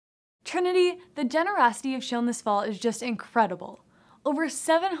Trinity, the generosity you've shown this fall is just incredible. Over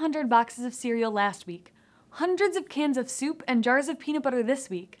 700 boxes of cereal last week, hundreds of cans of soup and jars of peanut butter this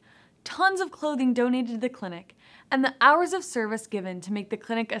week, tons of clothing donated to the clinic, and the hours of service given to make the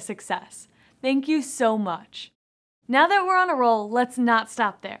clinic a success. Thank you so much. Now that we're on a roll, let's not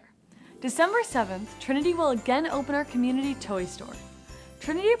stop there. December 7th, Trinity will again open our community toy store.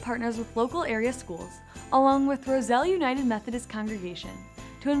 Trinity partners with local area schools, along with Roselle United Methodist Congregation,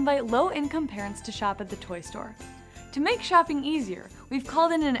 to invite low-income parents to shop at the toy store. To make shopping easier, we've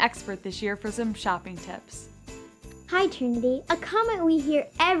called in an expert this year for some shopping tips. Hi Trinity, a comment we hear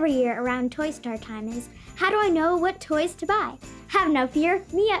every year around Toy Store time is, how do I know what toys to buy? Have no fear,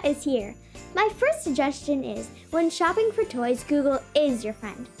 Mia is here. My first suggestion is, when shopping for toys, Google is your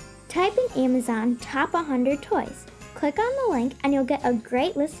friend. Type in Amazon Top 100 Toys. Click on the link and you'll get a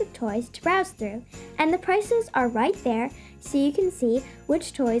great list of toys to browse through, and the prices are right there so you can see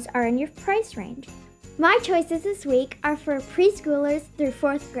which toys are in your price range. My choices this week are for preschoolers through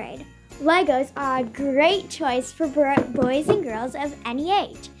 4th grade. Legos are a great choice for boys and girls of any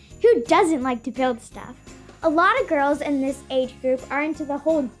age. Who doesn't like to build stuff? A lot of girls in this age group are into the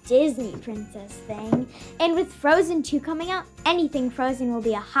whole Disney princess thing, and with Frozen 2 coming out, anything Frozen will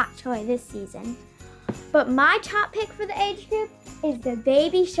be a hot toy this season. But my top pick for the age group is the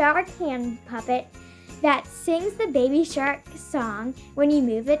Baby Shark hand puppet that sings the Baby Shark song when you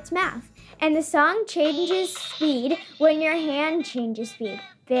move its mouth. And the song changes speed when your hand changes speed.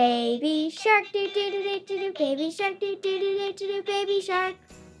 Baby shark, do do do do do do, baby shark, do do do do do do, baby shark.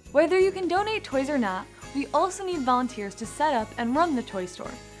 Whether you can donate toys or not, we also need volunteers to set up and run the toy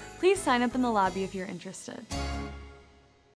store. Please sign up in the lobby if you're interested.